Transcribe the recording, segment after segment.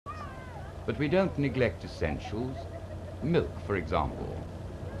But we don't neglect essentials. Milk, for example.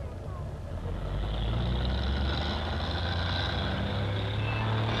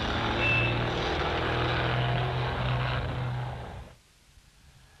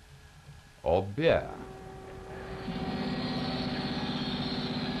 Or beer.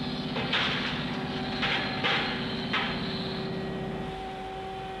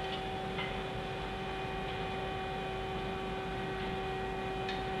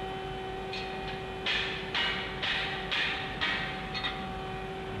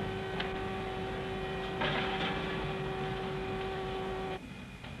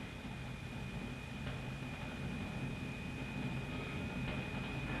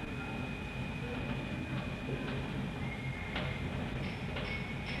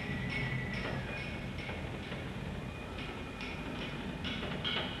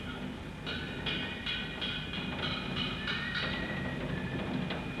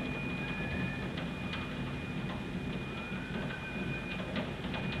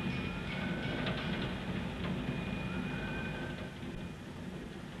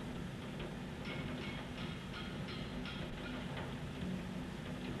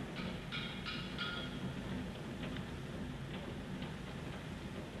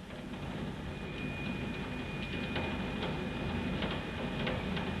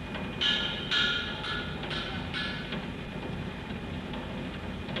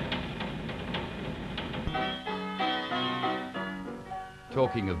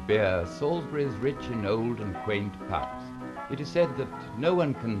 Talking of beer, Salisbury is rich in old and quaint pubs. It is said that no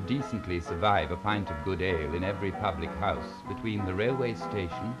one can decently survive a pint of good ale in every public house between the railway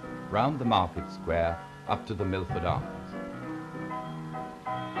station, round the market square, up to the Milford Arms.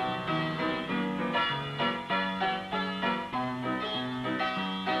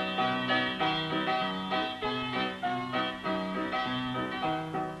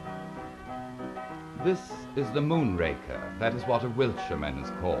 This is the Moonraker. That is what a Wiltshireman is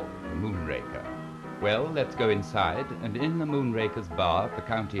called, a Moonraker. Well, let's go inside, and in the Moonraker's bar at the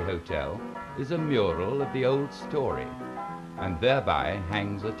County Hotel is a mural of the old story, and thereby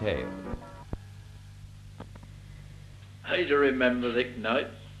hangs a tale. I do remember the night,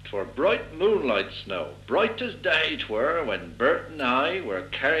 'twere bright moonlight snow, bright as day 'twere, when Bourton and I were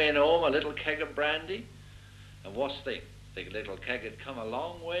carrying home a little keg of brandy, and what's think, the little keg had come a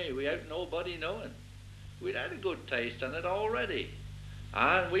long way without nobody knowing. We'd had a good taste on it already,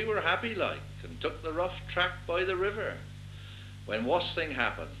 and we were happy like, and took the rough track by the river. When what's thing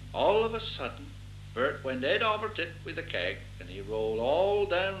happened, all of a sudden, Bert went head over tit with the keg, and he rolled all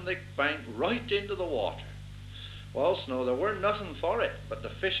down the bank right into the water. Whilst no, there weren't nothing for it but to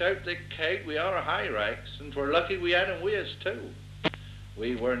fish out the keg with our high racks, and 'twere lucky we had 'em with us too.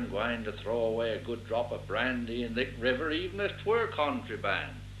 We weren't going to throw away a good drop of brandy in the river, even if 'twere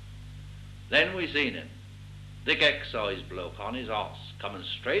contraband. Then we seen him, the excise bloke on his horse, coming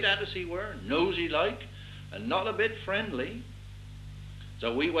straight at us he were, nosy like, and not a bit friendly.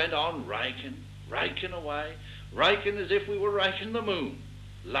 So we went on raking away, raking as if we were raking the moon,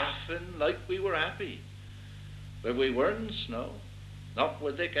 laughing like we were happy. But we weren't snow, not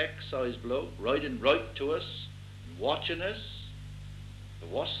with Dick excise bloke riding right to us and watching us. But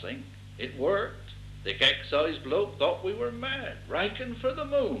what's think, it worked. Dick excise bloke thought we were mad, raking for the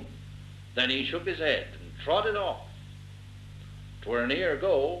moon. Then he shook his head and trotted off. 'Twere near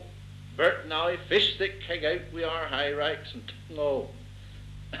go. Bert and I fished the keg out with our high racks and took 'em home.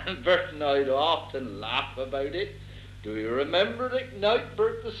 And Bert and I'd often laugh about it. Do you remember the night,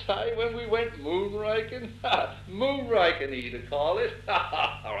 Bert, the say, when we went moonraking? Moonraking, he'd call it. Ha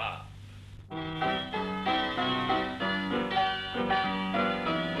ha ha.